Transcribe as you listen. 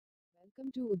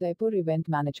Welcome to Udaipur Event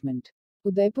Management.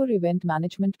 Udaipur Event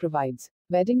Management provides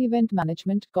wedding event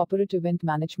management, corporate event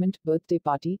management, birthday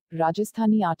party,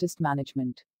 Rajasthani artist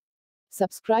management.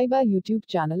 Subscribe our YouTube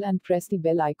channel and press the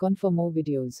bell icon for more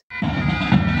videos.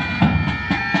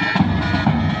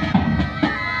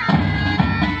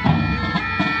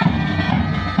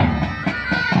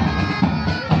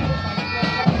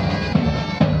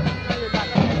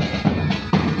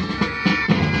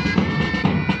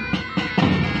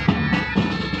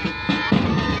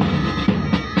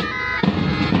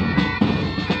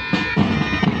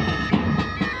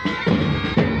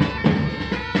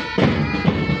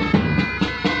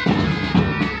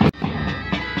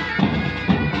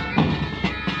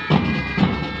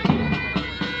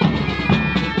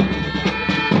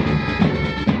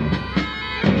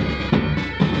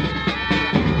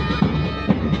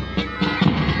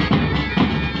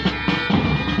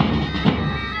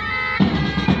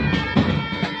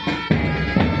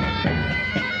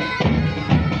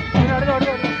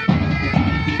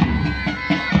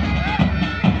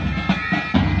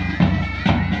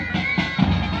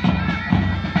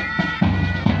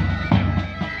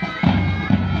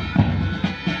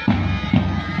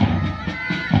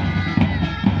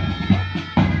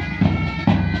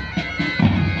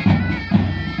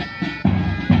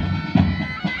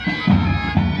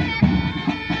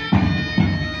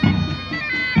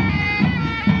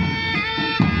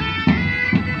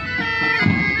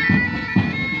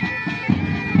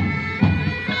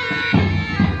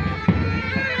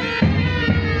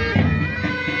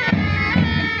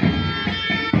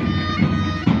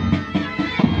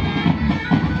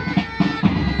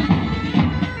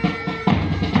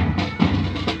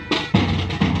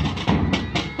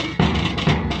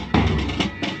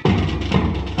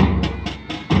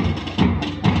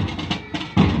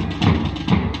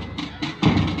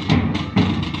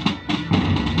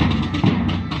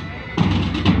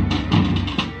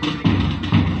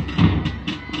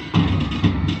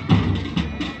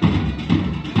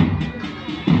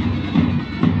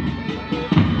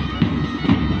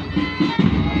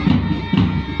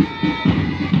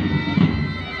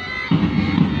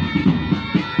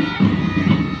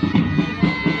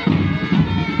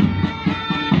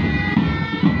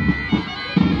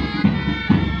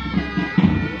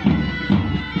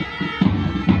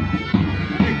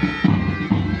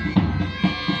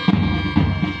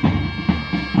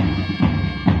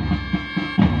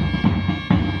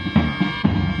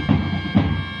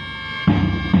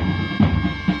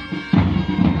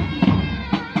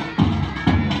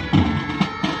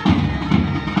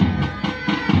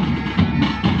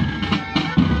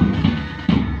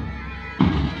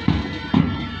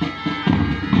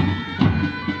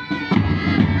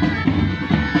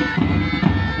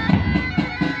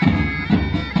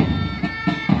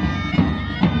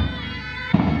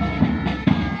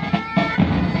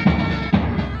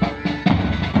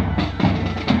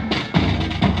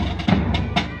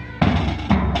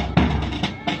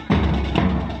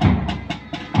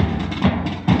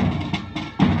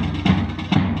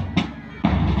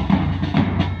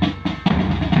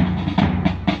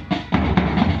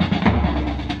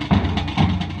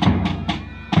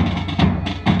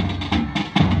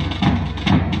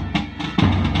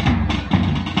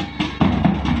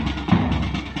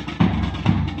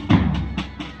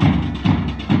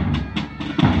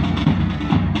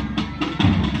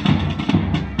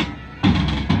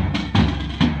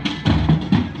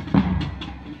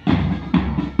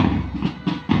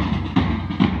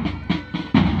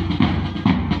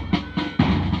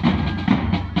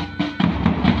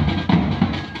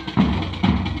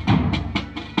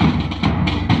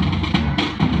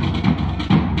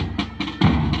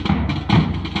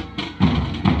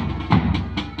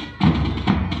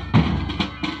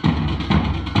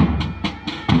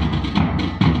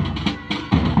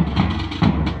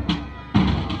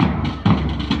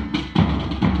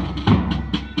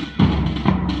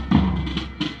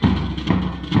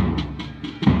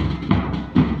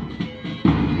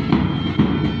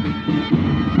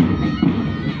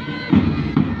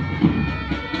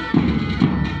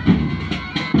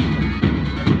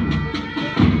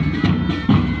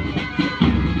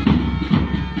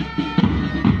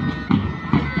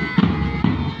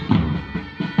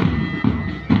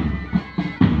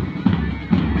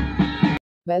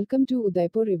 Welcome to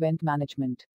Udaipur Event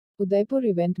Management. Udaipur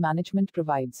Event Management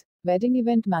provides wedding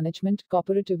event management,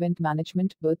 corporate event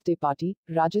management, birthday party,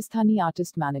 Rajasthani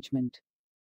artist management.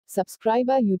 Subscribe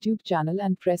our YouTube channel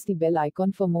and press the bell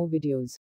icon for more videos.